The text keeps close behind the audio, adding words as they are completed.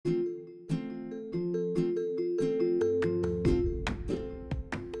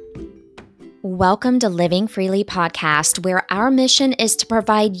Welcome to Living Freely Podcast, where our mission is to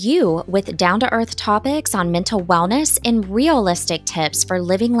provide you with down-to-earth topics on mental wellness and realistic tips for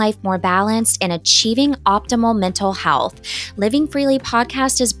living life more balanced and achieving optimal mental health. Living Freely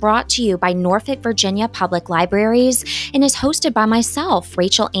Podcast is brought to you by Norfolk, Virginia Public Libraries and is hosted by myself,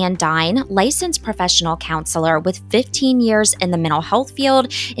 Rachel Ann Dine, licensed professional counselor with 15 years in the mental health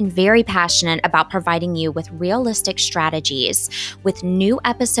field and very passionate about providing you with realistic strategies. With new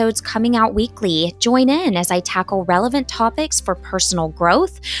episodes coming out weekly, join in as I tackle relevant topics for personal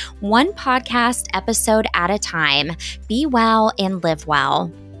growth, one podcast episode at a time. Be well and live well.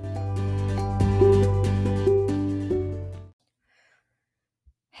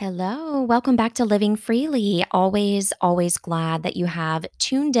 Hello, welcome back to Living Freely. Always glad that you have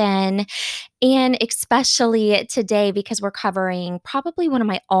tuned in. And especially today, because we're covering probably one of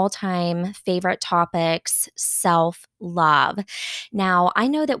my all-time favorite topics, self-love. Now, I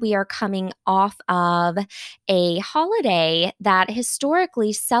know that we are coming off of a holiday that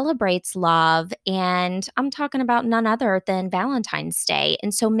historically celebrates love, and I'm talking about none other than Valentine's Day.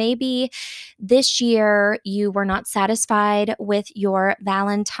 And so maybe this year you were not satisfied with your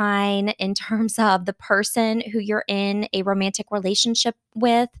Valentine in terms of the person who you're in a romantic relationship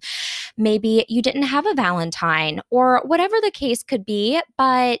with. Maybe you didn't have a Valentine or whatever the case could be.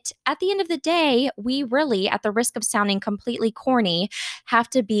 But at the end of the day, we really, at the risk of sounding completely corny, have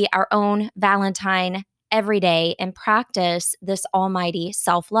to be our own Valentine every day and practice this almighty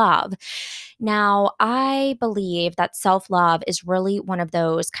self-love. Now, I believe that self-love is really one of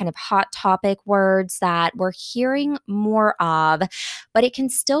those kind of hot topic words that we're hearing more of, but it can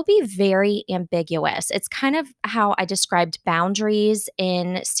still be very ambiguous. It's kind of how I described boundaries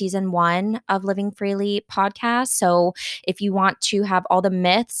in season 1 of Living Freely podcast. So if you want to have all the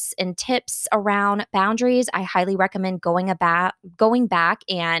myths and tips around boundaries, I highly recommend going back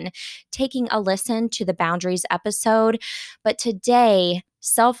and taking a listen to the boundaries episode. But today,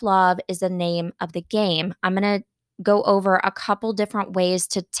 self-love is the name of the game. I'm going to go over a couple different ways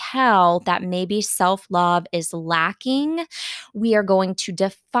to tell that maybe self-love is lacking. We are going to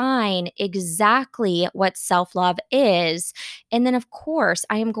define exactly what self-love is. And then, of course,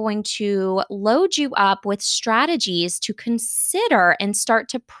 I am going to load you up with strategies to consider and start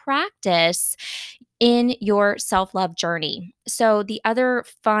to practice in your self-love journey. So the other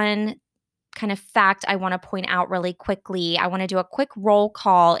fun kind of fact I want to point out really quickly, I want to do a quick roll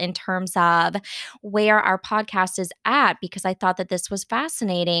call in terms of where our podcast is at, because I thought that this was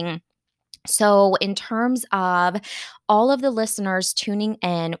fascinating. So in terms of all of the listeners tuning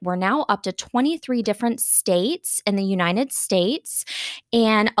in, we're now up to 23 different states in the United States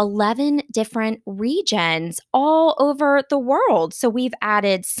and 11 different regions all over the world. So we've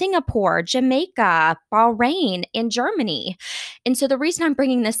added Singapore, Jamaica, Bahrain, and Germany. And so the reason I'm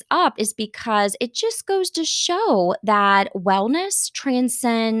bringing this up is because it just goes to show that wellness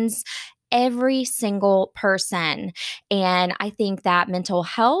transcends every single person. And I think that mental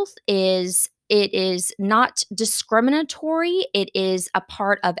health is not discriminatory. It is a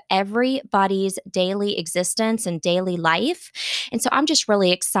part of everybody's daily existence and daily life. And so I'm just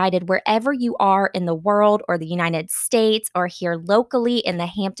really excited wherever you are in the world or the United States or here locally in the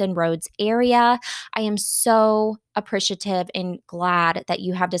Hampton Roads area. I am so appreciative and glad that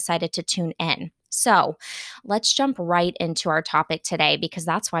you have decided to tune in. So let's jump right into our topic today, because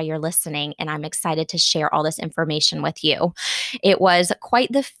that's why you're listening, and I'm excited to share all this information with you. It was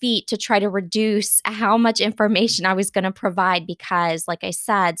quite the feat to try to reduce how much information I was going to provide because, like I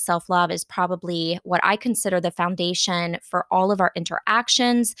said, self-love is probably what I consider the foundation for all of our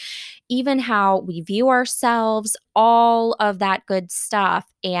interactions, even how we view ourselves, all of that good stuff.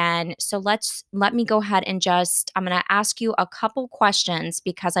 And so let me go ahead and I'm going to ask you a couple questions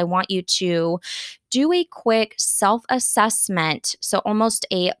because I want you to do a quick self-assessment. So almost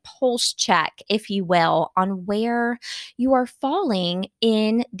a pulse check, if you will, on where you are falling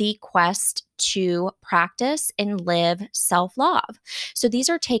in the quest to practice and live self-love. So these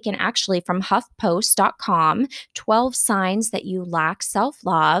are taken actually from HuffPost.com, 12 signs that you lack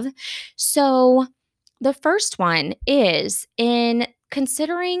self-love. So the first one is in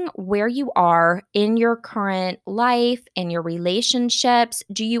considering where you are in your current life, in your relationships.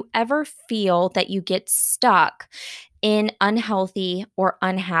 Do you ever feel that you get stuck in unhealthy or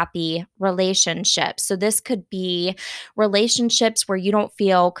unhappy relationships. So, this could be relationships where you don't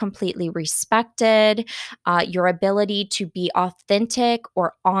feel completely respected, your ability to be authentic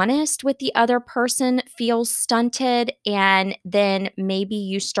or honest with the other person feels stunted, and then maybe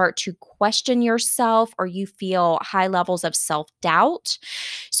you start to question yourself or you feel high levels of self doubt.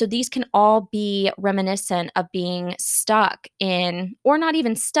 So these can all be reminiscent of being stuck in, or not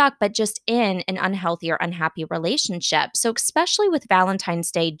even stuck, but just in an unhealthy or unhappy relationship. So, especially with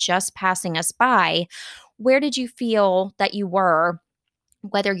Valentine's Day just passing us by, where did you feel that you were?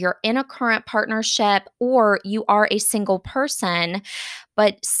 Whether you're in a current partnership or you are a single person,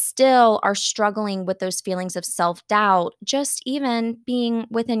 but still are struggling with those feelings of self doubt, just even being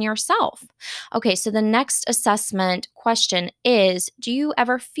within yourself. Okay, so the next assessment question is: do you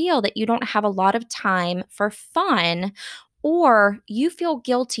ever feel that you don't have a lot of time for fun, or you feel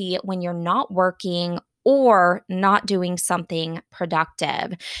guilty when you're not working? Or not doing something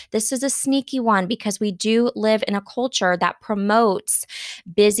productive. This is a sneaky one because we do live in a culture that promotes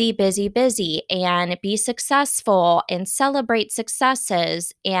busy, busy, busy, and be successful and celebrate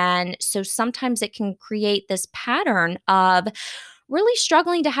successes. And so sometimes it can create this pattern of really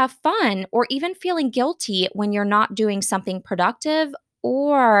struggling to have fun or even feeling guilty when you're not doing something productive.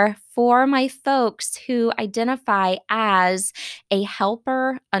 Or for my folks who identify as a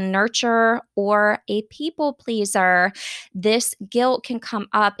helper, a nurturer, or a people pleaser, this guilt can come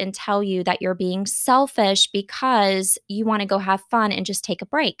up and tell you that you're being selfish because you want to go have fun and just take a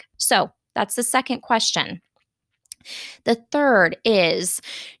break. So that's the second question. The third is: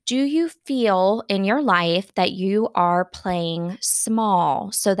 do you feel in your life that you are playing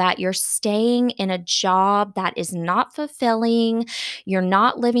small, so that you're staying in a job that is not fulfilling, you're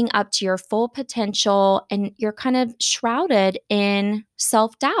not living up to your full potential, and you're kind of shrouded in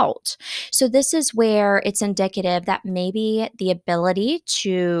self doubt? So, this is where it's indicative that maybe the ability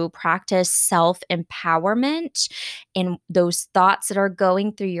to practice self empowerment and those thoughts that are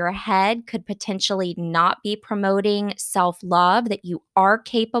going through your head could potentially not be promoting self love, that you are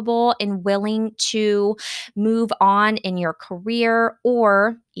capable and willing to move on in your career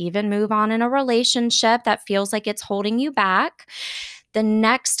or even move on in a relationship that feels like it's holding you back. The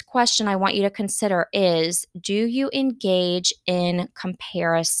next question I want you to consider is: do you engage in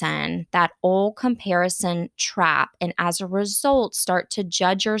comparison, that old comparison trap, and as a result start to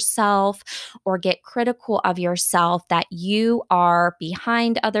judge yourself or get critical of yourself that you are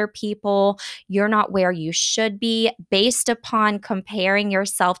behind other people, you're not where you should be based upon comparing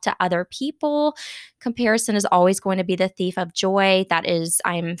yourself to other people? Comparison is always going to be the thief of joy. That is,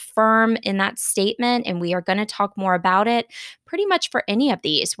 I'm firm in that statement, and we are going to talk more about it pretty much for any of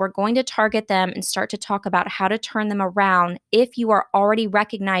these. We're going to target them and start to talk about how to turn them around if you are already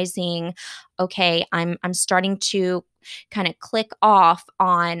recognizing, okay, I'm starting to kind of click off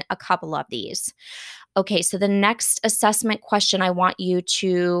on a couple of these. Okay, so the next assessment question I want you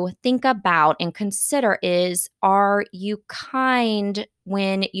to think about and consider is: are you kind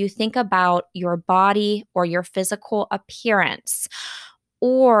when you think about your body or your physical appearance?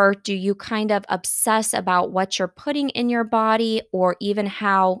 Or do you kind of obsess about what you're putting in your body or even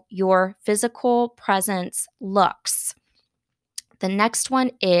how your physical presence looks? The next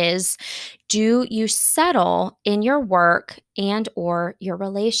one is: do you settle in your work and or your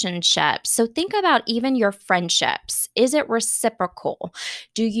relationships? So think about even your friendships. Is it reciprocal?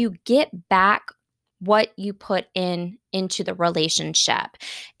 Do you get back what you put into the relationship?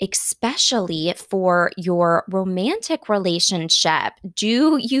 Especially for your romantic relationship,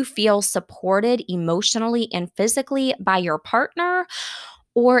 do you feel supported emotionally and physically by your partner?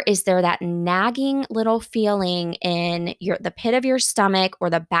 Or is there that nagging little feeling in the pit of your stomach or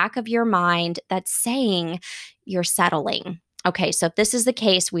the back of your mind that's saying you're settling? Okay, so if this is the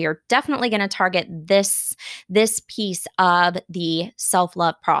case, we are definitely going to target this piece of the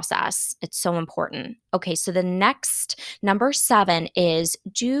self-love process. It's so important. Okay, so the next number 7 is: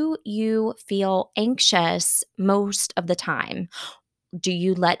 do you feel anxious most of the time? Do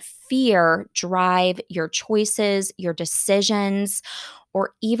you let fear drive your choices, your decisions,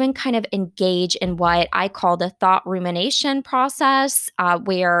 or even kind of engage in what I call the thought rumination process,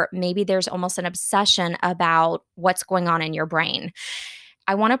 where maybe there's almost an obsession about what's going on in your brain?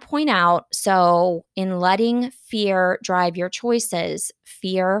 I want to point out, so in letting fear drive your choices,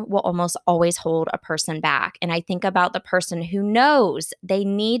 fear will almost always hold a person back. And I think about the person who knows they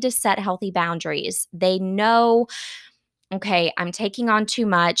need to set healthy boundaries. They know, okay, I'm taking on too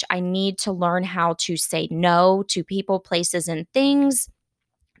much. I need to learn how to say no to people, places, and things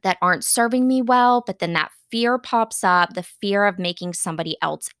that aren't serving me well. But then that fear pops up, the fear of making somebody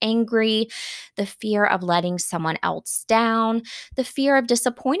else angry, the fear of letting someone else down, the fear of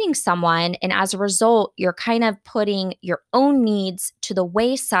disappointing someone. And as a result, you're kind of putting your own needs to the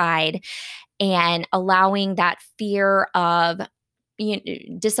wayside and allowing that fear of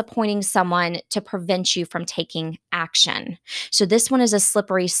disappointing someone to prevent you from taking action. So, this one is a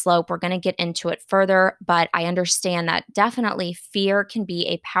slippery slope. We're going to get into it further, but I understand that definitely fear can be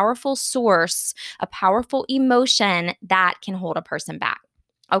a powerful source, a powerful emotion that can hold a person back.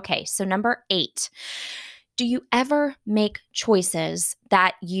 Okay, so number 8. Do you ever make choices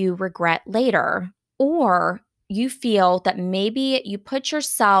that you regret later? Or you feel that maybe you put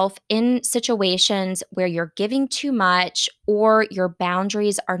yourself in situations where you're giving too much or your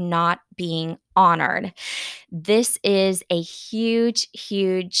boundaries are not being honored. This is a huge,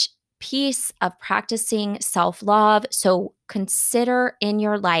 huge piece of practicing self love. So consider in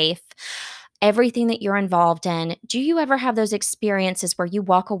your life everything that you're involved in. Do you ever have those experiences where you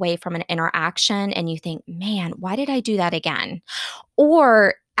walk away from an interaction and you think, man, why did I do that again?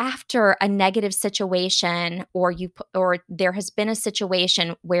 Or after a negative situation, or there has been a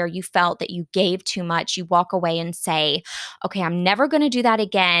situation where you felt that you gave too much, you walk away and say, okay, I'm never going to do that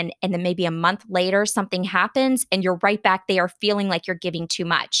again. And then maybe a month later something happens and you're right back there feeling like you're giving too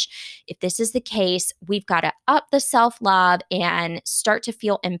much. If this is the case, we've got to up the self-love and start to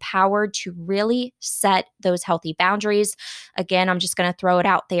feel empowered to really set those healthy boundaries. Again, I'm just going to throw it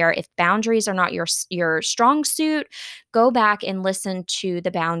out there. If boundaries are not your strong suit, go back and listen to the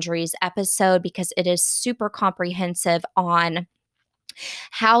boundaries episode because it is super comprehensive on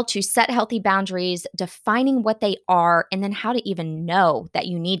how to set healthy boundaries, defining what they are, and then how to even know that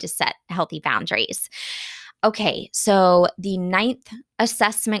you need to set healthy boundaries. Okay, so the ninth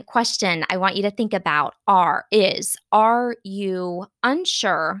assessment question I want you to think about are you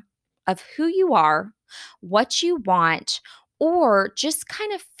unsure of who you are, what you want, or just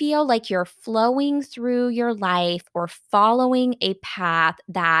kind of feel like you're flowing through your life or following a path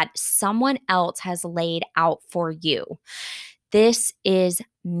that someone else has laid out for you? This is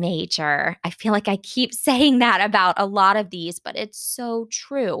major. I feel like I keep saying that about a lot of these, but it's so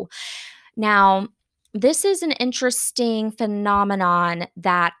true. Now, this is an interesting phenomenon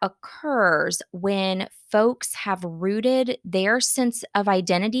that occurs when folks have rooted their sense of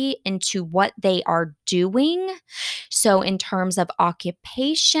identity into what they are doing. So, in terms of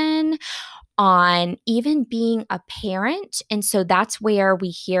occupation, on even being a parent. And so that's where we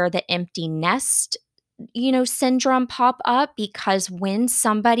hear the empty nest syndrome pop up, because when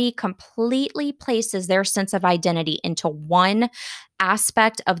somebody completely places their sense of identity into one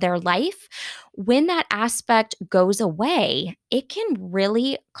aspect of their life, when that aspect goes away, it can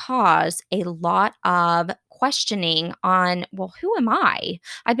really cause a lot of questioning on, well, who am I?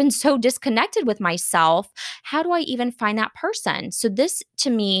 I've been so disconnected with myself. How do I even find that person? So, this to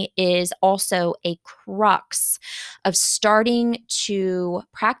me is also a crux of starting to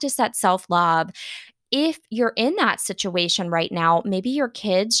practice that self love. If you're in that situation right now, maybe your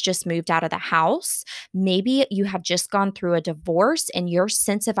kids just moved out of the house. Maybe you have just gone through a divorce and your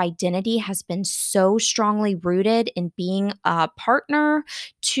sense of identity has been so strongly rooted in being a partner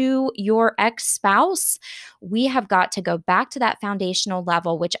to your ex spouse. We have got to go back to that foundational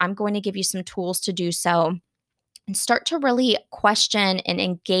level, which I'm going to give you some tools to do so, and start to really question and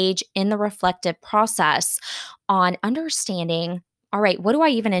engage in the reflective process on understanding, all right, what do I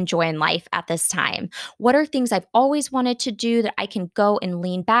even enjoy in life at this time? What are things I've always wanted to do that I can go and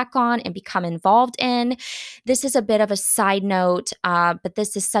lean back on and become involved in? This is a bit of a side note, but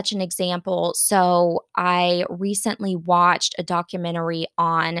this is such an example. So, I recently watched a documentary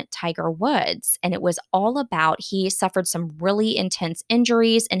on Tiger Woods, and it was all about he suffered some really intense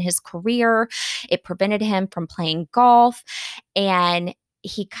injuries in his career. It prevented him from playing golf. And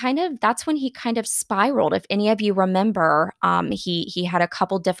that's when he kind of spiraled. If any of you remember, he had a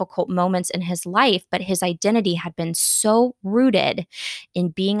couple difficult moments in his life, but his identity had been so rooted in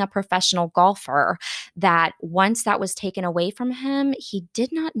being a professional golfer that once that was taken away from him, he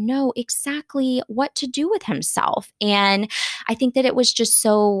did not know exactly what to do with himself. And I think that it was just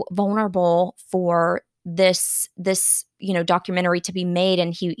so vulnerable for this documentary to be made,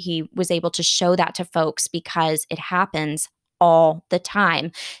 and he was able to show that to folks because it happens all the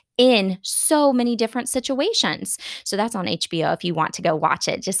time in so many different situations. So that's on HBO if you want to go watch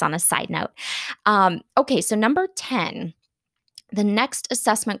it, just on a side note. Okay, so number 10, the next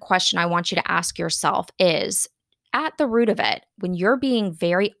assessment question I want you to ask yourself is, at the root of it, when you're being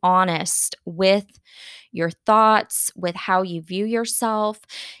very honest with your thoughts, with how you view yourself,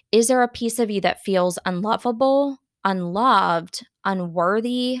 is there a piece of you that feels unlovable, unloved,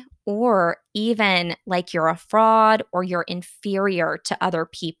 unworthy, or even like you're a fraud or you're inferior to other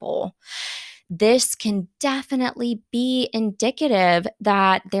people. This can definitely be indicative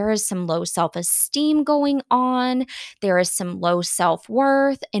that there is some low self esteem going on. There is some low self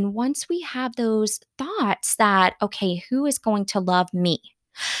worth. And once we have those thoughts that, okay, who is going to love me?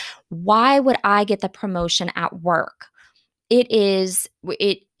 Why would I get the promotion at work?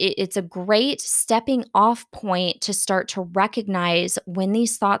 It's a great stepping off point to start to recognize when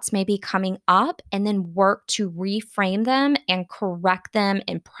these thoughts may be coming up and then work to reframe them and correct them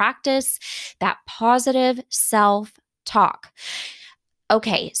and practice that positive self talk.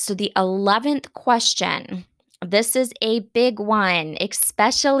 Okay, so the 11th question. This is a big one,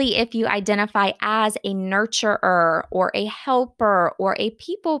 especially if you identify as a nurturer or a helper or a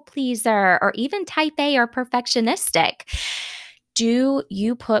people pleaser or even type A or perfectionistic. Do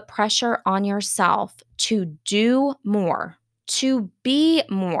you put pressure on yourself to do more, to be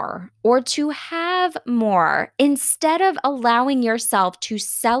more, or to have more instead of allowing yourself to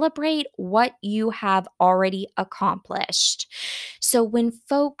celebrate what you have already accomplished? So, when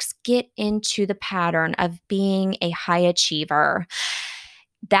folks get into the pattern of being a high achiever,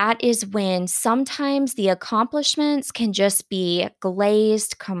 that is when sometimes the accomplishments can just be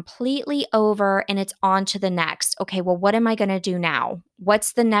glazed completely over and it's on to the next. Okay, well, what am I going to do now?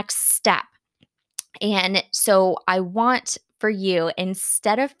 What's the next step? And so I want for you,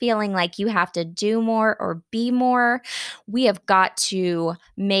 instead of feeling like you have to do more or be more, we have got to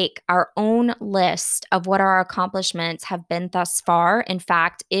make our own list of what our accomplishments have been thus far. In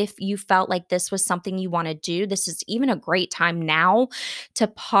fact, if you felt like this was something you want to do, this is even a great time now to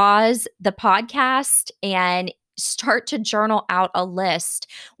pause the podcast and start to journal out a list.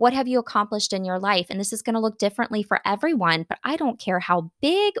 What have you accomplished in your life? And this is going to look differently for everyone, but I don't care how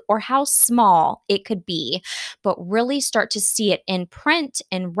big or how small it could be, but really start to see it in print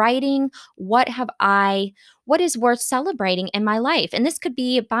and writing. What is worth celebrating in my life? And this could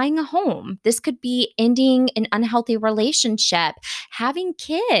be buying a home. This could be ending an unhealthy relationship, having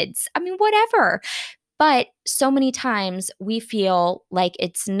kids. I mean, whatever. But so many times we feel like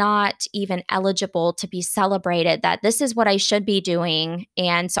it's not even eligible to be celebrated, that this is what I should be doing.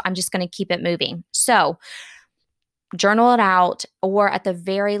 And so I'm just going to keep it moving. So journal it out, or at the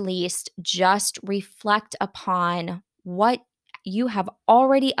very least, just reflect upon what you have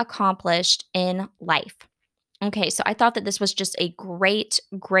already accomplished in life. Okay, so I thought that this was just a great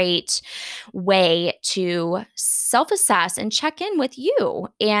way to self assess and check in with you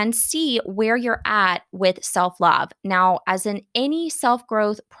and see where you're at with self love. Now, as in any self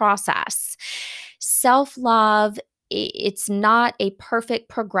growth process, self love, it's not a perfect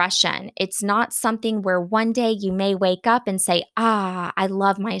progression. It's not something where one day you may wake up and say, I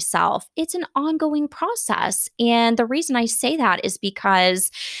love myself. It's an ongoing process. And the reason I say that is because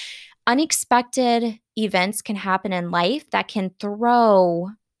unexpected events can happen in life that can throw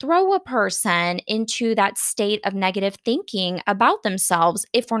a person into that state of negative thinking about themselves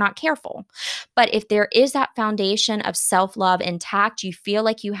if we're not careful. But if there is that foundation of self-love intact, you feel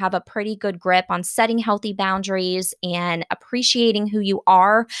like you have a pretty good grip on setting healthy boundaries and appreciating who you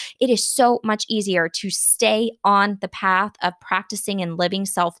are, it is so much easier to stay on the path of practicing and living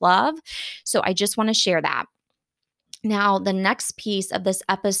self-love. So I just want to share that. Now, the next piece of this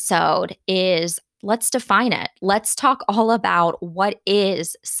episode is, let's define it. Let's talk all about what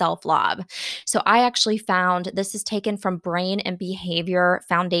is self love. So, I actually found this is taken from Brain and Behavior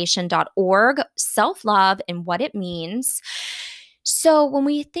Foundation.org, self love and what it means. So, when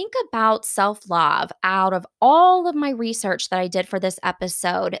we think about self love, out of all of my research that I did for this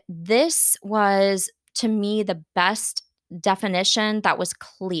episode, this was to me the best definition that was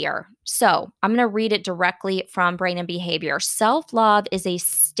clear. So I'm going to read it directly from Brain and Behavior. Self love is a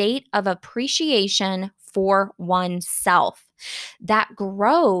state of appreciation for oneself that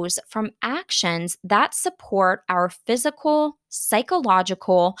grows from actions that support our physical,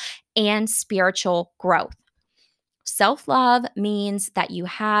 psychological, and spiritual growth. Self love means that you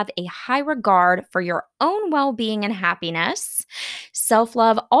have a high regard for your own well being and happiness. Self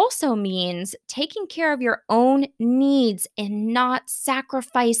love also means taking care of your own needs and not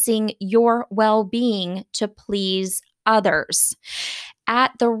sacrificing your well being to please others.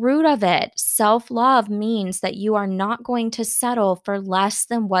 At the root of it, self love means that you are not going to settle for less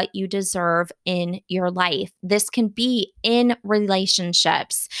than what you deserve in your life. This can be in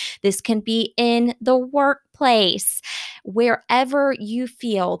relationships, this can be in the workplace. place, wherever you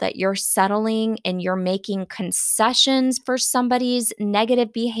feel that you're settling and you're making concessions for somebody's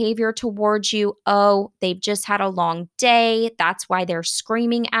negative behavior towards you. Oh, they've just had a long day. That's why they're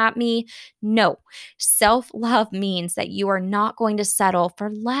screaming at me. No, self love means that you are not going to settle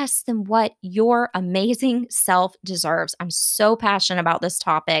for less than what your amazing self deserves. I'm so passionate about this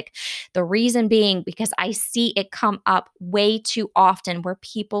topic. The reason being because I see it come up way too often where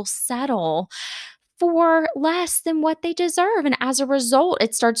people settle for less than what they deserve. And as a result,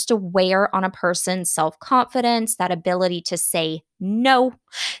 it starts to wear on a person's self confidence, that ability to say no,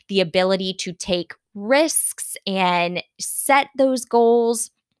 the ability to take risks and set those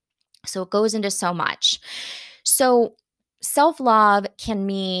goals. So it goes into so much. So self love can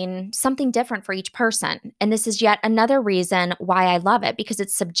mean something different for each person. And this is yet another reason why I love it because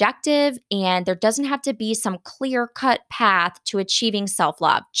it's subjective and there doesn't have to be some clear cut path to achieving self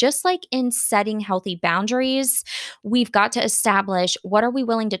love. Just like in setting healthy boundaries, we've got to establish what are we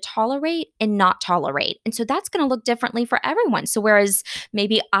willing to tolerate and not tolerate. And so that's going to look differently for everyone. So whereas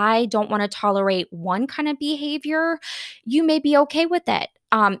maybe I don't want to tolerate one kind of behavior, you may be okay with it.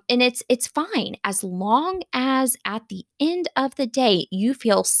 And it's fine as long as at the end of the day you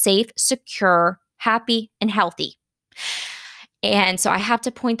feel safe, secure, happy, and healthy. And so I have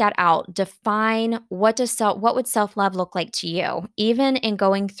to point that out. Define what would self-love look like to you? Even in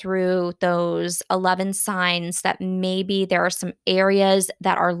going through those 11 signs that maybe there are some areas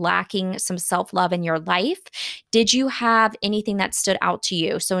that are lacking some self-love in your life. Did you have anything that stood out to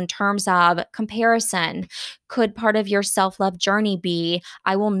you? So in terms of comparison, could part of your self-love journey be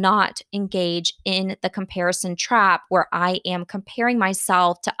I will not engage in the comparison trap where I am comparing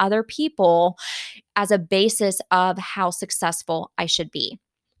myself to other people as a basis of how successful I should be?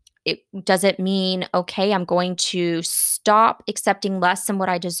 Does it mean, okay, I'm going to stop accepting less than what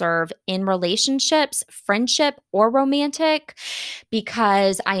I deserve in relationships, friendship, or romantic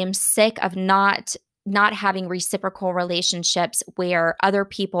because I am sick of not having reciprocal relationships where other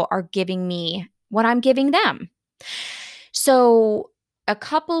people are giving me what I'm giving them? So, a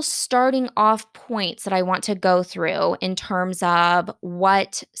couple starting off points that I want to go through in terms of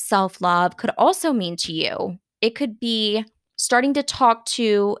what self love could also mean to you. It could be starting to talk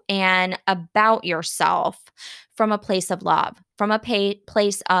to and about yourself from a place of love, from a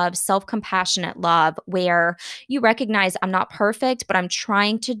place of self compassionate love, where you recognize I'm not perfect, but I'm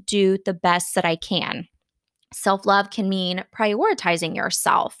trying to do the best that I can. Self love can mean prioritizing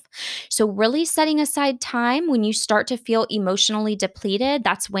yourself. So, really setting aside time when you start to feel emotionally depleted.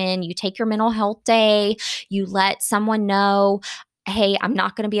 That's when you take your mental health day, you let someone know, hey, I'm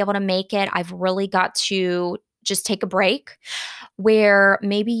not going to be able to make it. I've really got to just take a break, where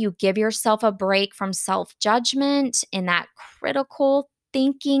maybe you give yourself a break from self judgment and that critical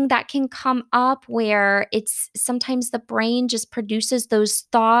thinking that can come up where it's sometimes the brain just produces those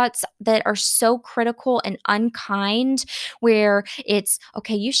thoughts that are so critical and unkind where it's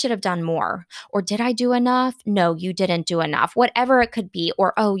okay, you should have done more, or did I do enough? No, you didn't do enough, whatever it could be,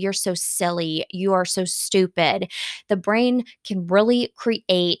 or oh, you're so silly, you are so stupid. The brain can really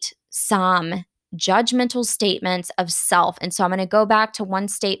create some judgmental statements of self. And so I'm going to go back to one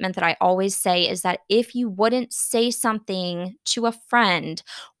statement that I always say is that if you wouldn't say something to a friend,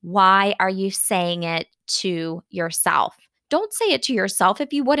 why are you saying it to yourself? Don't say it to yourself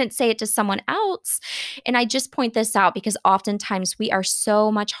if you wouldn't say it to someone else. And I just point this out because oftentimes we are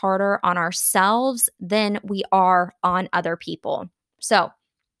so much harder on ourselves than we are on other people. So,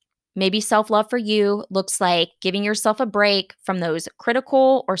 maybe self love for you looks like giving yourself a break from those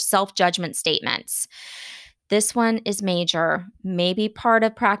critical or self judgment statements. This one is major. Maybe part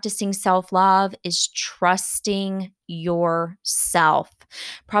of practicing self love is trusting yourself.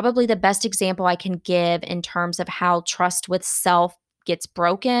 Probably the best example I can give in terms of how trust with self gets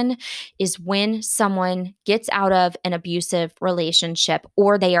broken is when someone gets out of an abusive relationship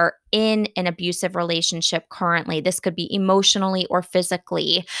or they are in an abusive relationship currently. This could be emotionally or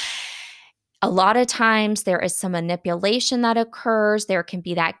physically. A lot of times there is some manipulation that occurs. There can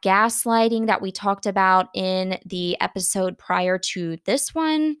be that gaslighting that we talked about in the episode prior to this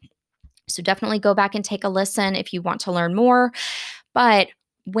one. So definitely go back and take a listen if you want to learn more. But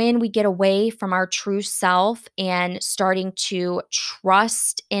when we get away from our true self and starting to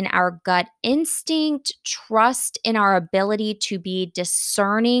trust in our gut instinct, trust in our ability to be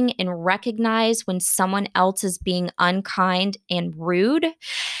discerning and recognize when someone else is being unkind and rude,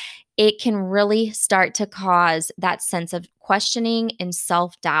 it can really start to cause that sense of questioning and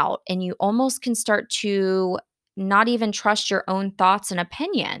self doubt. And you almost can start to not even trust your own thoughts and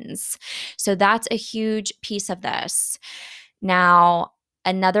opinions. So that's a huge piece of this. Now,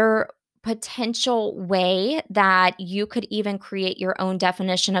 another potential way that you could even create your own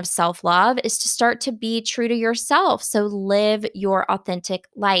definition of self love is to start to be true to yourself. So live your authentic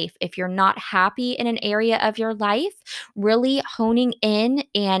life. If you're not happy in an area of your life, really honing in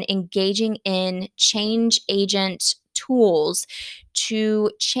and engaging in change agent tools to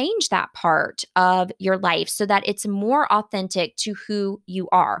change that part of your life so that it's more authentic to who you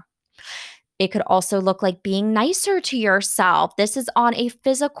are. It could also look like being nicer to yourself. This is on a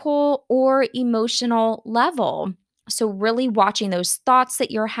physical or emotional level. So, really watching those thoughts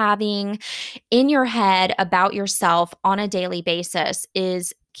that you're having in your head about yourself on a daily basis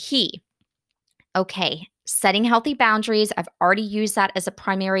is key. Okay, setting healthy boundaries. I've already used that as a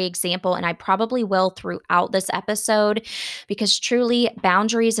primary example, and I probably will throughout this episode because truly,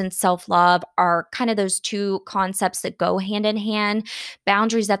 boundaries and self love are kind of those two concepts that go hand in hand.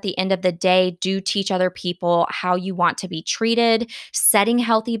 Boundaries at the end of the day do teach other people how you want to be treated. Setting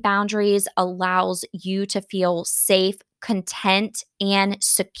healthy boundaries allows you to feel safe, content, and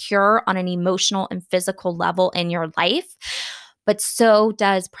secure on an emotional and physical level in your life. But so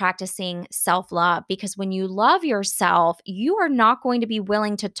does practicing self love, because when you love yourself, you are not going to be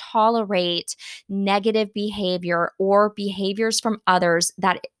willing to tolerate negative behavior or behaviors from others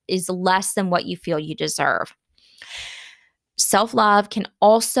that is less than what you feel you deserve. Self love can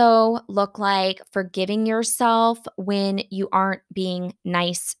also look like forgiving yourself when you aren't being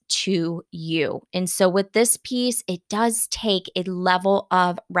nice to you. And so, with this piece, it does take a level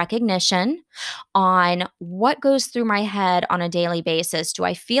of recognition on what goes through my head on a daily basis. Do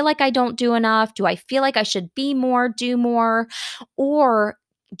I feel like I don't do enough? Do I feel like I should be more, do more? Or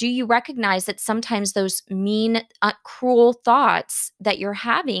do you recognize that sometimes those mean, cruel thoughts that you're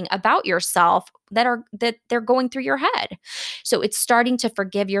having about yourself that they're going through your head? So it's starting to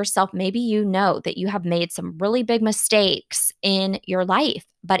forgive yourself. Maybe you know that you have made some really big mistakes in your life,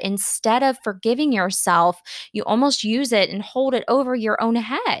 but instead of forgiving yourself, you almost use it and hold it over your own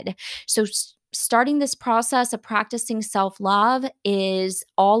head. So starting this process of practicing self-love is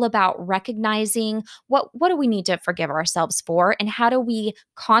all about recognizing what do we need to forgive ourselves for, and how do we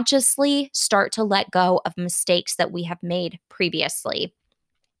consciously start to let go of mistakes that we have made previously.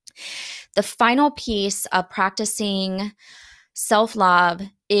 The final piece of practicing self-love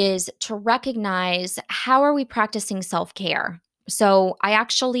is to recognize, how are we practicing self-care? So, I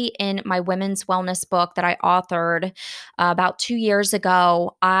actually, in my women's wellness book that I authored about 2 years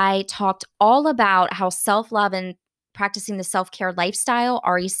ago, I talked all about how self love and practicing the self care lifestyle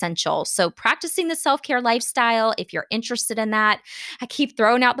are essential. So, practicing the self care lifestyle, if you're interested in that, I keep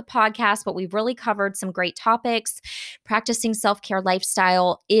throwing out the podcast, but we've really covered some great topics. Practicing self care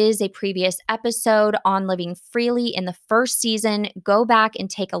lifestyle is a previous episode on Living Freely in the first season. Go back and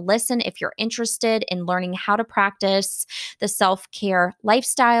take a listen if you're interested in learning how to practice the self care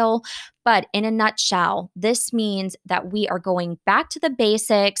lifestyle. But in a nutshell, this means that we are going back to the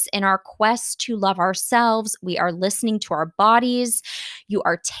basics in our quest to love ourselves. We are listening to our bodies. You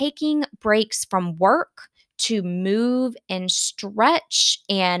are taking breaks from work to move and stretch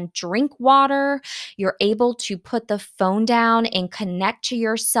and drink water. You're able to put the phone down and connect to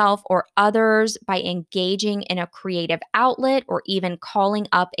yourself or others by engaging in a creative outlet or even calling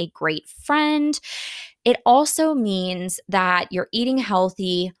up a great friend. It also means that you're eating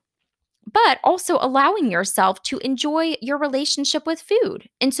healthy, but also allowing yourself to enjoy your relationship with food.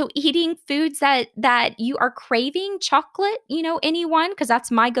 And so eating foods that you are craving, chocolate, anyone, because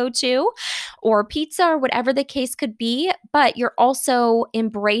that's my go-to, or pizza or whatever the case could be, but you're also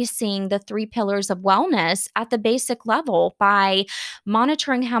embracing the three pillars of wellness at the basic level by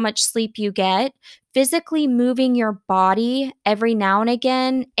monitoring how much sleep you get, physically moving your body every now and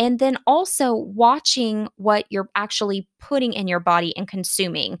again, and then also watching what you're actually putting in your body and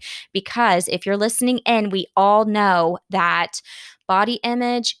consuming. Because if you're listening in, we all know that body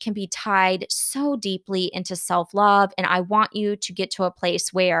image can be tied so deeply into self love. And I want you to get to a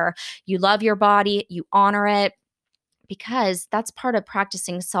place where you love your body, you honor it, because that's part of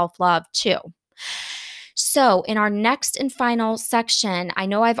practicing self love too. So, in our next and final section, I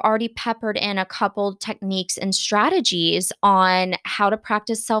know I've already peppered in a couple techniques and strategies on how to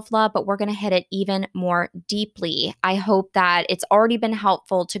practice self love, but we're going to hit it even more deeply. I hope that it's already been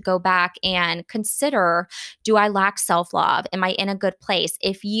helpful to go back and consider, do I lack self love? Am I in a good place?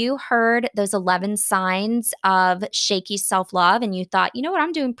 If you heard those 11 signs of shaky self love and you thought, you know what,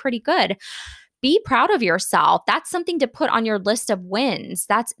 I'm doing pretty good, be proud of yourself. That's something to put on your list of wins.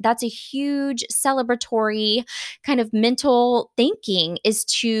 That's a huge celebratory kind of mental thinking, is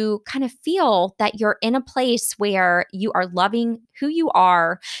to kind of feel that you're in a place where you are loving who you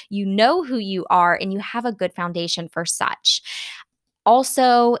are, you know who you are, and you have a good foundation for such.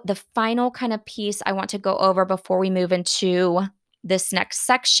 Also, the final kind of piece I want to go over before we move into this next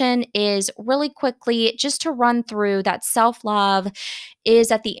section is really quickly just to run through that self love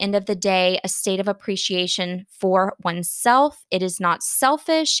is at the end of the day a state of appreciation for oneself. It is not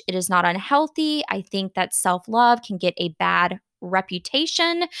selfish, it is not unhealthy. I think that self love can get a bad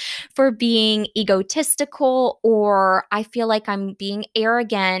reputation for being egotistical, or I feel like I'm being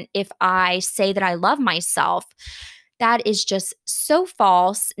arrogant if I say that I love myself. That is just so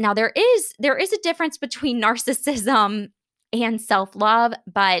false. Now there is a difference between narcissism and self-love,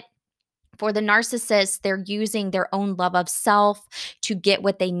 but for the narcissist, they're using their own love of self to get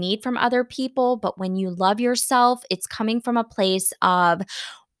what they need from other people. But when you love yourself, it's coming from a place of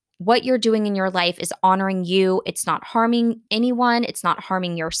what you're doing in your life is honoring you. It's not harming anyone, it's not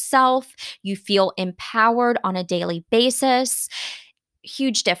harming yourself. You feel empowered on a daily basis.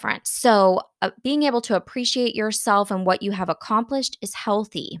 Huge difference. So, being able to appreciate yourself and what you have accomplished is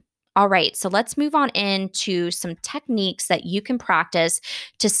healthy. All right, so let's move on into some techniques that you can practice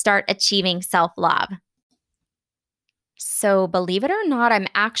to start achieving self love. So, believe it or not, I'm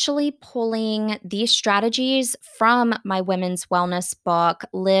actually pulling these strategies from my women's wellness book,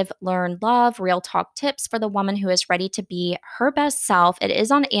 Live, Learn, Love Real Talk Tips for the Woman Who is Ready to Be Her Best Self. It is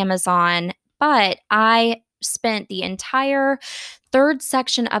on Amazon, but I spent the entire third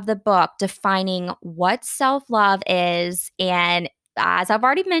section of the book defining what self love is. And as I've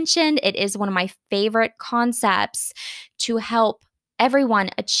already mentioned, it is one of my favorite concepts to help everyone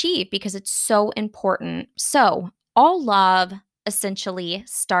achieve because it's so important. So, all love essentially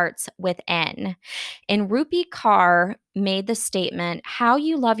starts within. And Rupi Kaur made the statement, how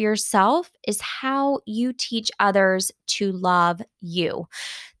you love yourself is how you teach others to love you.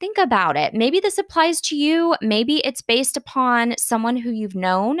 Think about it. Maybe this applies to you. Maybe it's based upon someone who you've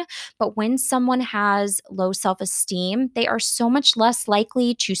known. But when someone has low self esteem, they are so much less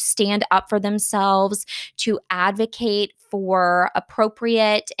likely to stand up for themselves, to advocate for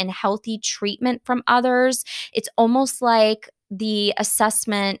appropriate and healthy treatment from others. It's almost like the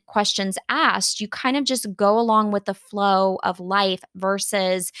assessment questions asked, you kind of just go along with the flow of life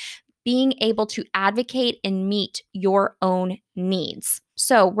versus being able to advocate and meet your own needs.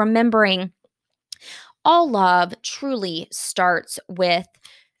 So, remembering all love truly starts with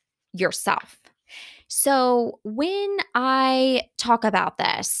yourself. So, when I talk about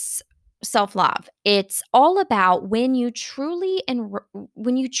this, self-love, it's all about when you truly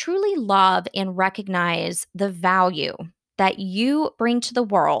love and recognize the value that you bring to the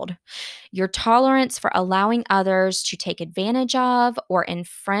world. Your tolerance for allowing others to take advantage of or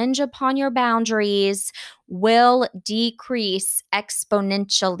infringe upon your boundaries will decrease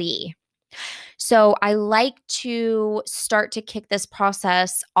exponentially. So, I like to start to kick this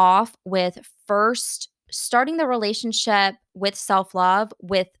process off with first starting the relationship with self love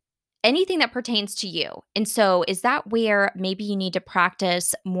with anything that pertains to you. And so, is that where maybe you need to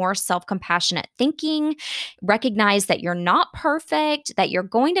practice more self compassionate thinking? Recognize that you're not perfect, that you're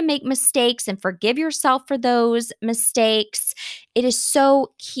going to make mistakes, and forgive yourself for those mistakes. It is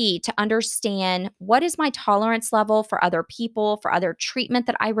so key to understand what is my tolerance level for other people, for other treatment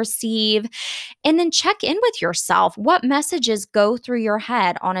that I receive, and then check in with yourself. What messages go through your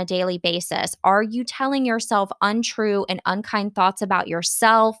head on a daily basis? Are you telling yourself untrue and unkind thoughts about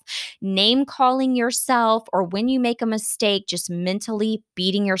yourself, name calling yourself, or when you make a mistake, just mentally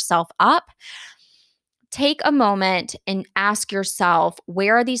beating yourself up? Take a moment and ask yourself,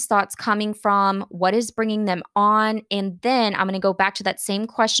 where are these thoughts coming from? What is bringing them on? And then I'm going to go back to that same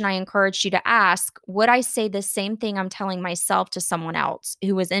question I encouraged you to ask. Would I say the same thing I'm telling myself to someone else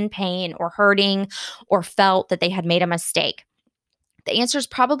who was in pain or hurting or felt that they had made a mistake? The answer is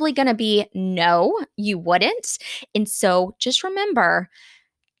probably going to be no, you wouldn't. And so just remember,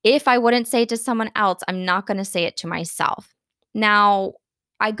 if I wouldn't say it to someone else, I'm not going to say it to myself. Now,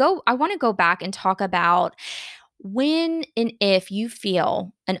 I want to go back and talk about when and if you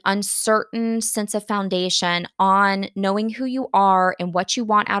feel an uncertain sense of foundation on knowing who you are and what you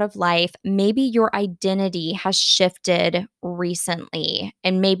want out of life. Maybe your identity has shifted recently,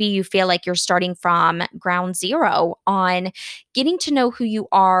 and maybe you feel like you're starting from ground zero on getting to know who you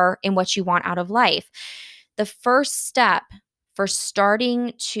are and what you want out of life. The first step for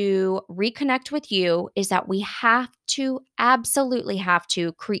starting to reconnect with you is that we have to, absolutely have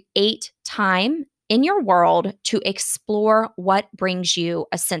to, create time in your world to explore what brings you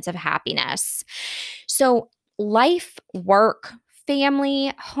a sense of happiness. So, life, work,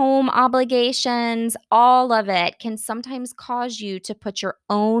 family, home obligations, all of it can sometimes cause you to put your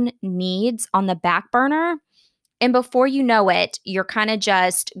own needs on the back burner And before you know it, you're kind of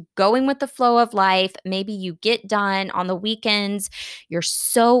just going with the flow of life. Maybe you get done on the weekends. You're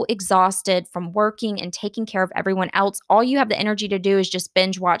so exhausted from working and taking care of everyone else. All you have the energy to do is just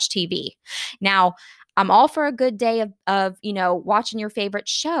binge watch TV. Now, I'm all for a good day of watching your favorite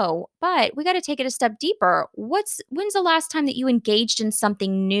show, but we got to take it a step deeper. When's the last time that you engaged in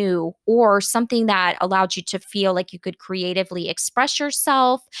something new or something that allowed you to feel like you could creatively express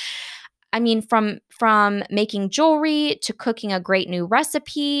yourself? I mean, from making jewelry to cooking a great new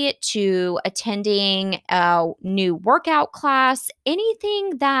recipe to attending a new workout class,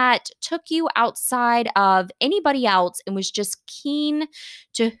 anything that took you outside of anybody else and was just keen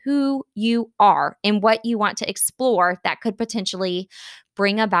to who you are and what you want to explore that could potentially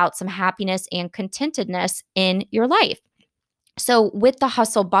bring about some happiness and contentedness in your life. So, with the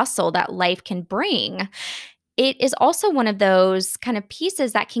hustle bustle that life can bring, it is also one of those kind of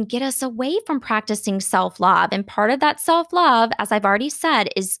pieces that can get us away from practicing self love. And part of that self love, as I've already said,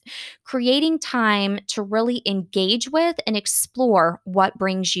 is creating time to really engage with and explore what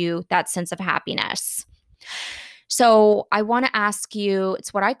brings you that sense of happiness. So, I want to ask you,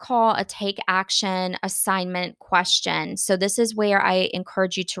 it's what I call a take action assignment question. So, this is where I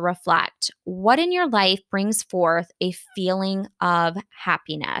encourage you to reflect. What in your life brings forth a feeling of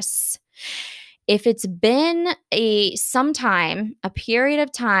happiness? If it's been a period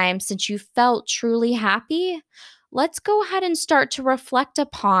of time since you felt truly happy, let's go ahead and start to reflect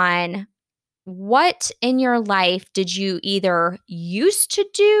upon what in your life did you either used to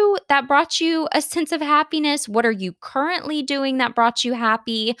do that brought you a sense of happiness? What are you currently doing that brought you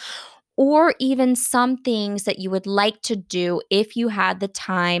happy? Or even some things that you would like to do if you had the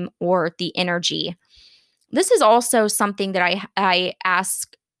time or the energy. This is also something that I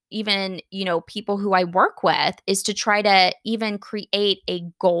ask even, people who I work with is to try to even create a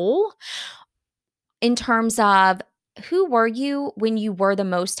goal in terms of who were you when you were the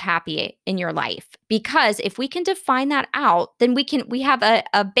most happy in your life? Because if we can define that out, then we have a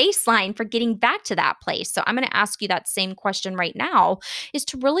baseline for getting back to that place. So I'm going to ask you that same question right now is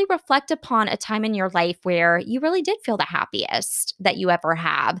to really reflect upon a time in your life where you really did feel the happiest that you ever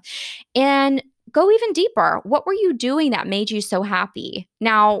have. And go even deeper. What were you doing that made you so happy?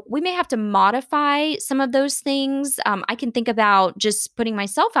 Now, we may have to modify some of those things. I can think about just putting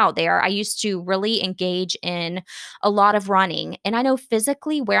myself out there. I used to really engage in a lot of running. And I know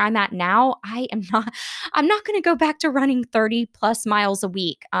physically where I'm at now, I'm not going to go back to running 30 plus miles a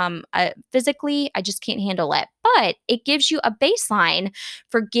week. Physically, I just can't handle it. But it gives you a baseline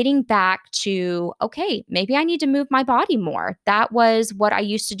for getting back to, okay, maybe I need to move my body more. That was what I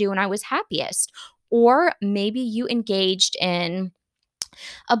used to do when I was happiest. Or maybe you engaged in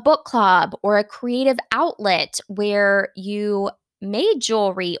a book club or a creative outlet where you made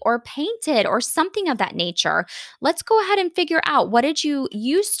jewelry or painted or something of that nature. Let's go ahead and figure out what did you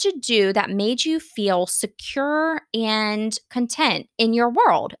used to do that made you feel secure and content in your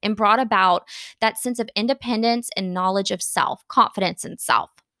world and brought about that sense of independence and knowledge of self, confidence in self.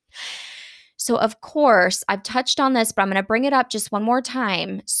 So, of course, I've touched on this, but I'm going to bring it up just one more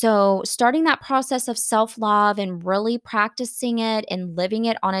time. So, starting that process of self love and really practicing it and living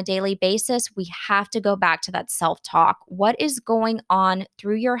it on a daily basis, we have to go back to that self talk. What is going on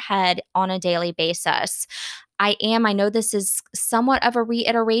through your head on a daily basis? I know this is somewhat of a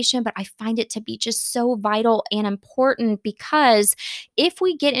reiteration, but I find it to be just so vital and important because if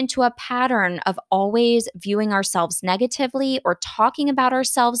we get into a pattern of always viewing ourselves negatively or talking about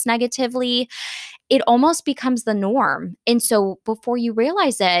ourselves negatively, it almost becomes the norm. And so before you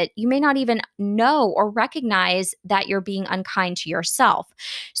realize it, you may not even know or recognize that you're being unkind to yourself.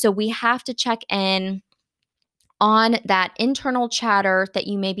 So we have to check in on that internal chatter that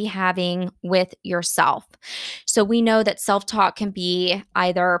you may be having with yourself. So we know that self talk can be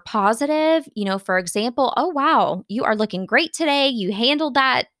either positive, for example, oh, wow, you are looking great today. You handled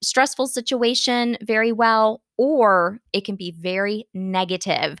that stressful situation very well. Or it can be very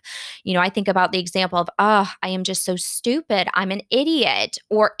negative. I think about the example of, oh, I am just so stupid. I'm an idiot,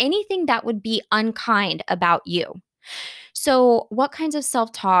 or anything that would be unkind about you. So, what kinds of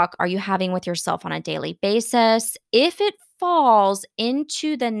self talk are you having with yourself on a daily basis? If it falls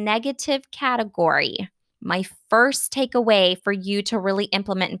into the negative category, my first takeaway for you to really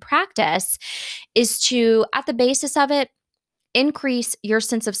implement and practice is to, at the basis of it, increase your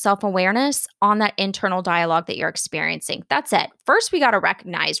sense of self awareness on that internal dialogue that you're experiencing. That's it. First, we got to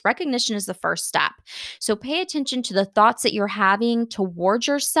recognize. Recognition is the first step. So pay attention to the thoughts that you're having towards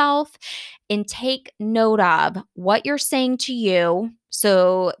yourself and take note of what you're saying to you.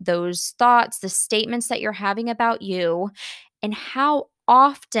 So, those thoughts, the statements that you're having about you, and how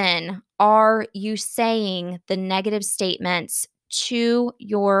often are you saying the negative statements to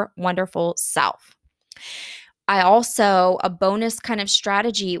your wonderful self? I also, a bonus kind of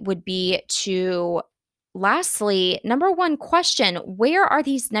strategy would be to, lastly, number one, question, where are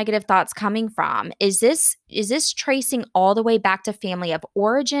these negative thoughts coming from? Is this tracing all the way back to family of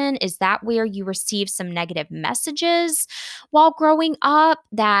origin? Is that where you receive some negative messages while growing up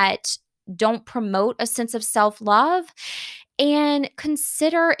that don't promote a sense of self-love? And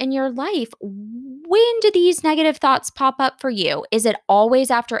consider in your life, when do these negative thoughts pop up for you? Is it always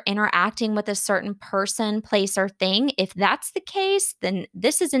after interacting with a certain person, place, or thing? If that's the case, then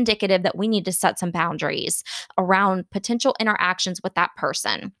this is indicative that we need to set some boundaries around potential interactions with that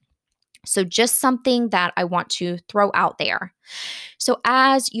person. So, just something that I want to throw out there. So,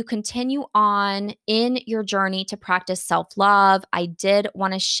 as you continue on in your journey to practice self love, I did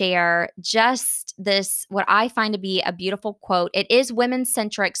want to share just this, what I find to be a beautiful quote. It is women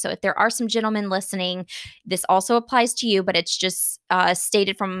centric. So, if there are some gentlemen listening, this also applies to you, but it's just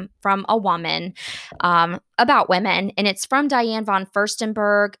stated from a woman about women. And it's from Diane von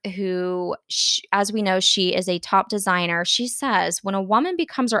Furstenberg, who, as we know, she is a top designer. She says, when a woman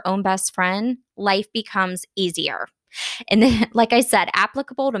becomes her own best friend, life becomes easier. And then, like I said,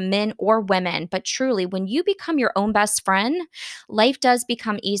 applicable to men or women. But truly, when you become your own best friend, life does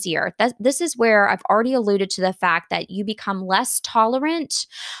become easier. This is where I've already alluded to the fact that you become less tolerant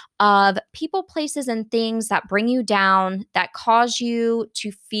of people, places, and things that bring you down, that cause you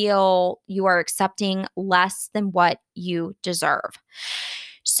to feel you are accepting less than what you deserve.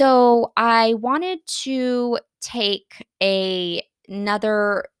 So I wanted to take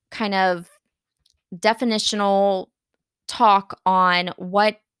another kind of definitional talk on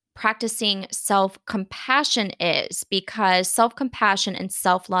what practicing self compassion is, because self compassion and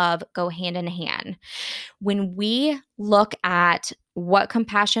self love go hand in hand. When we look at what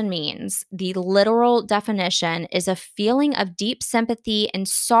compassion means, the literal definition is a feeling of deep sympathy and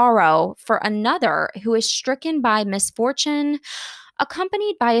sorrow for another who is stricken by misfortune,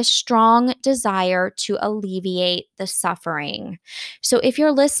 accompanied by a strong desire to alleviate the suffering. So, if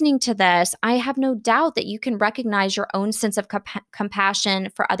you're listening to this, I have no doubt that you can recognize your own sense of compassion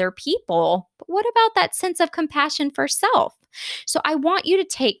for other people. But what about that sense of compassion for self? So, I want you to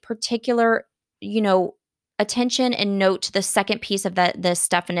take particular, you know, attention and note to the second piece of this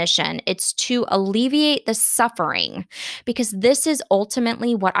definition. It's to alleviate the suffering, because this is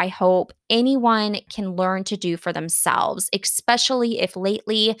ultimately what I hope anyone can learn to do for themselves, especially if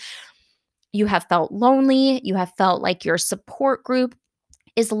lately you have felt lonely, you have felt like your support group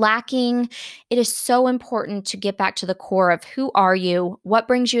is lacking. It is so important to get back to the core of who are you, what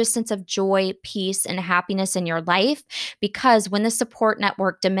brings you a sense of joy, peace, and happiness in your life, because when the support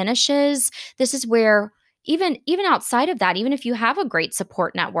network diminishes, this is where, even outside of that, even if you have a great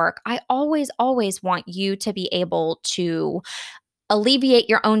support network, I always want you to be able to alleviate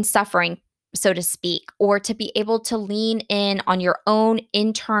your own suffering, so to speak, or to be able to lean in on your own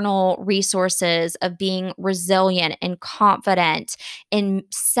internal resources of being resilient and confident, and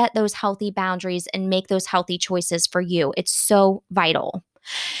set those healthy boundaries and make those healthy choices for you. It's so vital.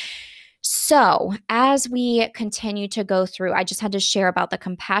 So, as we continue to go through, I just had to share about the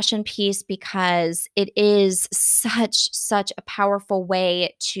compassion piece, because it is such a powerful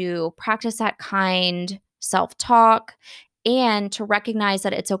way to practice that kind self-talk, and to recognize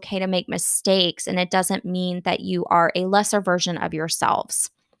that it's okay to make mistakes, and it doesn't mean that you are a lesser version of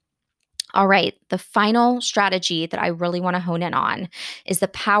yourselves. All right, the final strategy that I really want to hone in on is the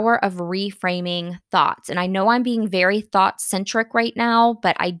power of reframing thoughts. And I know I'm being very thought centric right now,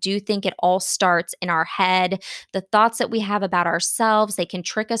 but I do think it all starts in our head. The thoughts that we have about ourselves, they can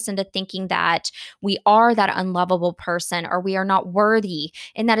trick us into thinking that we are that unlovable person, or we are not worthy,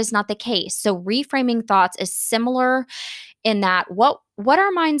 and that is not the case. So reframing thoughts is similar in that what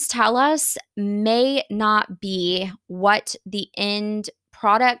our minds tell us may not be what the end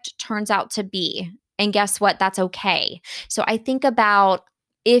product turns out to be. And guess what? That's okay. So I think about,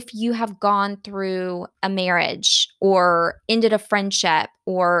 if you have gone through a marriage or ended a friendship,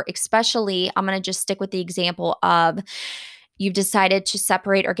 or especially, I'm going to just stick with the example of you've decided to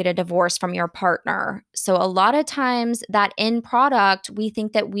separate or get a divorce from your partner. So a lot of times that end product, we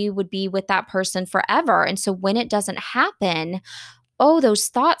think that we would be with that person forever. And so when it doesn't happen, oh, those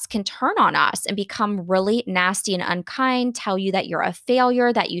thoughts can turn on us and become really nasty and unkind, tell you that you're a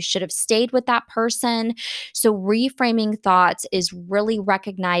failure, that you should have stayed with that person. So, reframing thoughts is really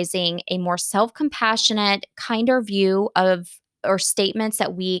recognizing a more self compassionate, kinder view of, or statements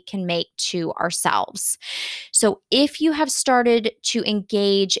that we can make to ourselves. So, if you have started to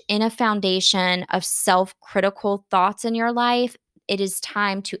engage in a foundation of self critical thoughts in your life, it is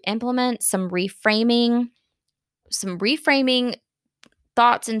time to implement some reframing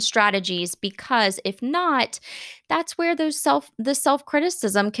thoughts and strategies, because if not, that's where the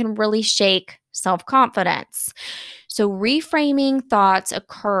self-criticism can really shake self-confidence. So reframing thoughts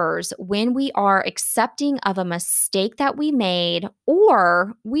occurs when we are accepting of a mistake that we made,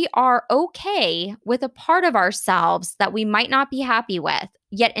 or we are okay with a part of ourselves that we might not be happy with.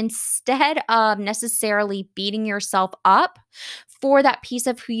 Yet instead of necessarily beating yourself up for that piece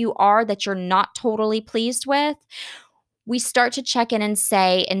of who you are that you're not totally pleased with, we start to check in and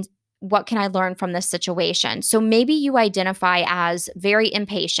say, and what can I learn from this situation? So maybe you identify as very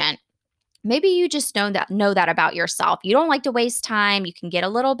impatient. Maybe you just know that about yourself. You don't like to waste time. You can get a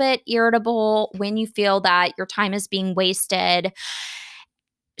little bit irritable when you feel that your time is being wasted.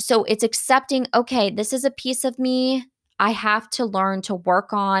 So it's accepting, okay, this is a piece of me I have to learn to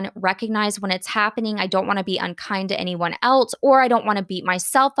work on, recognize when it's happening. I don't want to be unkind to anyone else, or I don't want to beat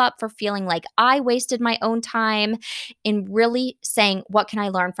myself up for feeling like I wasted my own time, and really saying, what can I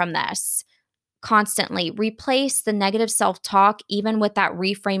learn from this? Constantly replace the negative self-talk, even with that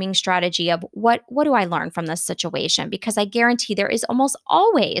reframing strategy of what do I learn from this situation? Because I guarantee there is almost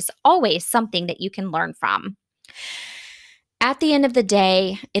always something that you can learn from. At the end of the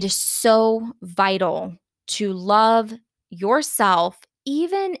day, it is so vital to love yourself,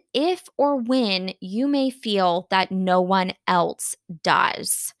 even if or when you may feel that no one else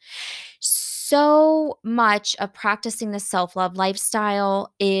does. So much of practicing the self love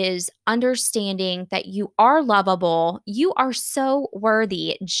lifestyle is understanding that you are lovable. You are so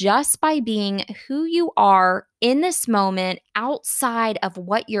worthy just by being who you are in this moment, outside of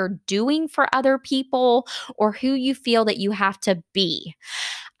what you're doing for other people or who you feel that you have to be.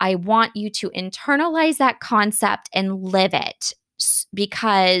 I want you to internalize that concept and live it,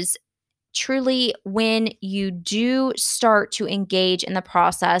 because truly, when you do start to engage in the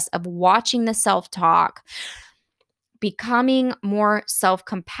process of watching the self talk, becoming more self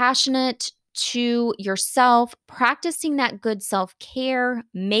compassionate to yourself, practicing that good self care,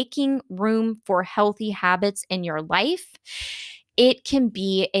 making room for healthy habits in your life, it can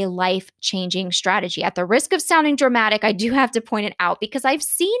be a life changing strategy. At the risk of sounding dramatic, I do have to point it out because I've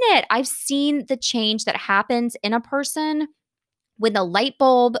seen it. I've seen the change that happens in a person when the light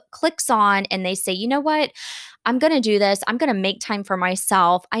bulb clicks on and they say, you know what? I'm going to do this. I'm going to make time for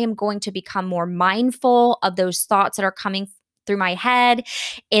myself. I am going to become more mindful of those thoughts that are coming through my head.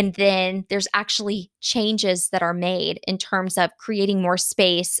 And then there's actually changes that are made in terms of creating more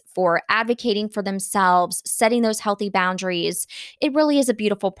space for advocating for themselves, setting those healthy boundaries. It really is a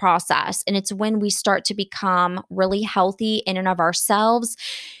beautiful process. And it's when we start to become really healthy in and of ourselves,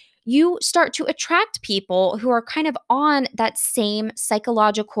 you start to attract people who are kind of on that same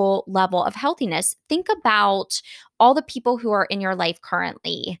psychological level of healthiness. Think about all the people who are in your life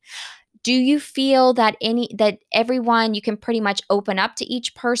currently. Do you feel that everyone, you can pretty much open up to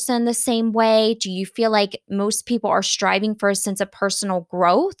each person the same way? Do you feel like most people are striving for a sense of personal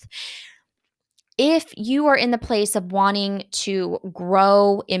growth? If you are in the place of wanting to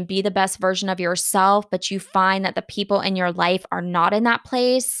grow and be the best version of yourself, but you find that the people in your life are not in that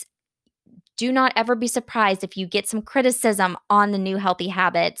place, do not ever be surprised if you get some criticism on the new healthy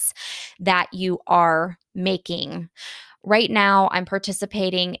habits that you are making. Right now, I'm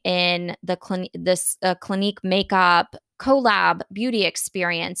participating in this Clinique Makeup collab beauty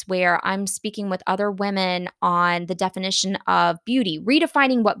experience where I'm speaking with other women on the definition of beauty,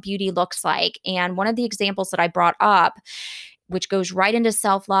 redefining what beauty looks like. And one of the examples that I brought up, which goes right into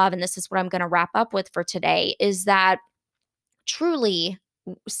self love, and this is what I'm going to wrap up with for today, is that truly,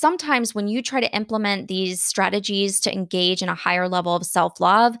 sometimes when you try to implement these strategies to engage in a higher level of self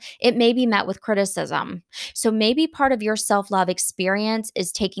love, it may be met with criticism. So maybe part of your self love experience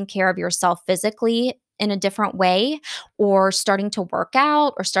is taking care of yourself physically in a different way, or starting to work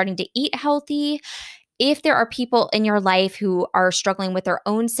out, or starting to eat healthy. If there are people in your life who are struggling with their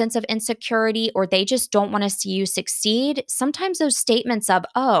own sense of insecurity, or they just don't want to see you succeed, sometimes those statements of,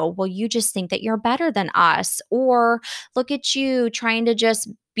 oh, well, you just think that you're better than us, or look at you trying to just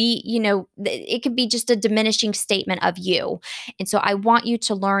be, it could be just a diminishing statement of you. And so I want you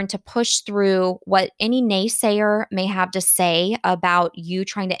to learn to push through what any naysayer may have to say about you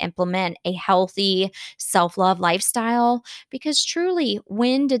trying to implement a healthy self love lifestyle. Because truly,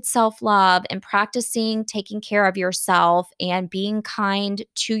 when did self love and practicing taking care of yourself and being kind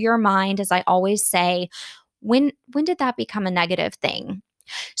to your mind, as I always say, when did that become a negative thing?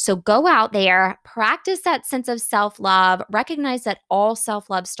 So go out there, practice that sense of self love, recognize that all self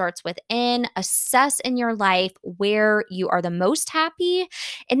love starts within, assess in your life where you are the most happy,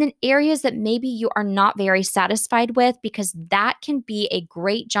 and then areas that maybe you are not very satisfied with, because that can be a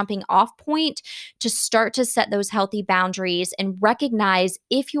great jumping off point to start to set those healthy boundaries and recognize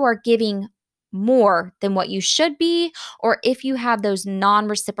if you are giving more than what you should be, or if you have those non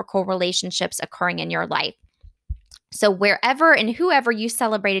reciprocal relationships occurring in your life. So, wherever and whoever you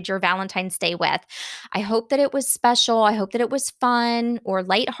celebrated your Valentine's Day with, I hope that it was special. I hope that it was fun or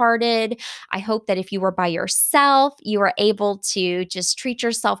lighthearted. I hope that if you were by yourself, you were able to just treat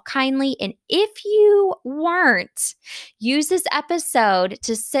yourself kindly. And if you weren't, use this episode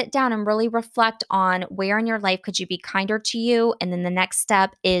to sit down and really reflect on where in your life could you be kinder to you. And then the next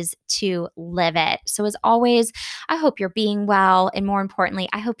step is to live it. So, as always, I hope you're being well. And more importantly,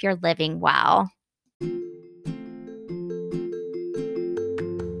 I hope you're living well.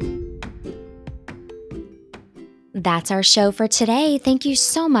 That's our show for today. Thank you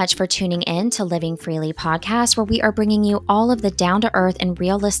so much for tuning in to Living Freely podcast, where we are bringing you all of the down-to-earth and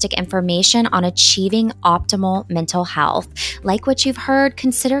realistic information on achieving optimal mental health. Like what you've heard,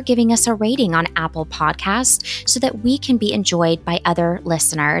 consider giving us a rating on Apple Podcasts so that we can be enjoyed by other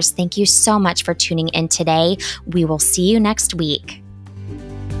listeners. Thank you so much for tuning in today. We will see you next week.